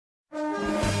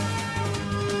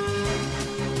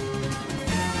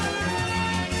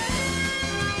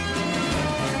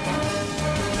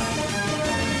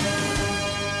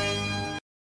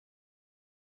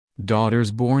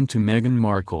daughters born to Meghan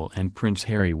Markle and Prince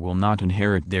Harry will not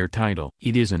inherit their title.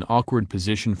 It is an awkward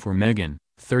position for Meghan,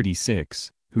 36,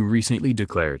 who recently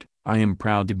declared, "I am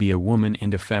proud to be a woman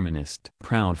and a feminist."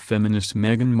 Proud feminist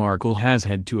Meghan Markle has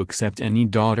had to accept any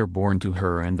daughter born to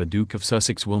her and the Duke of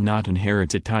Sussex will not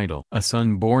inherit a title. A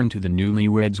son born to the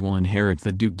newlyweds will inherit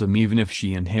the dukedom even if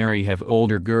she and Harry have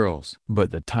older girls.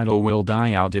 But the title will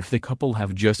die out if the couple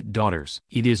have just daughters.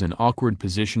 It is an awkward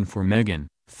position for Meghan,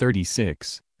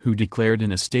 36, who declared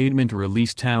in a statement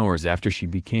released hours after she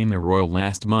became a royal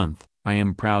last month, "I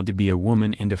am proud to be a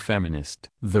woman and a feminist."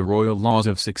 The royal laws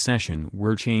of succession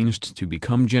were changed to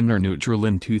become gender-neutral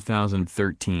in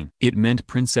 2013. It meant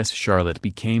Princess Charlotte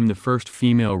became the first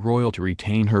female royal to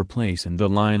retain her place in the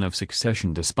line of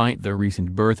succession despite the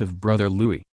recent birth of brother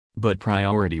Louis. But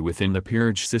priority within the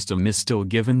peerage system is still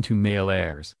given to male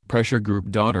heirs. Pressure group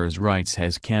Daughters' Rights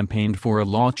has campaigned for a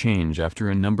law change after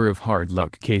a number of hard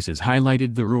luck cases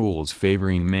highlighted the rules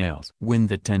favoring males. When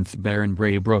the 10th Baron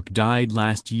Braybrook died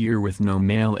last year with no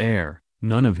male heir,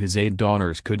 none of his 8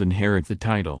 daughters could inherit the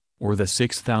title, or the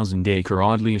 6,000-acre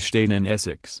Audley estate in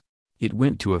Essex. It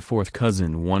went to a 4th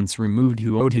cousin once removed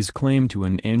who owed his claim to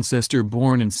an ancestor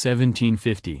born in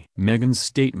 1750. Meghan's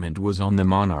statement was on the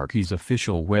monarchy's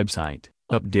official website,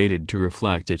 updated to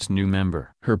reflect its new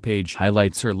member. Her page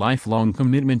highlights her lifelong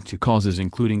commitment to causes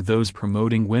including those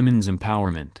promoting women's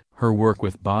empowerment. Her work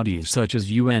with bodies such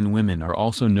as UN Women are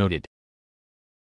also noted.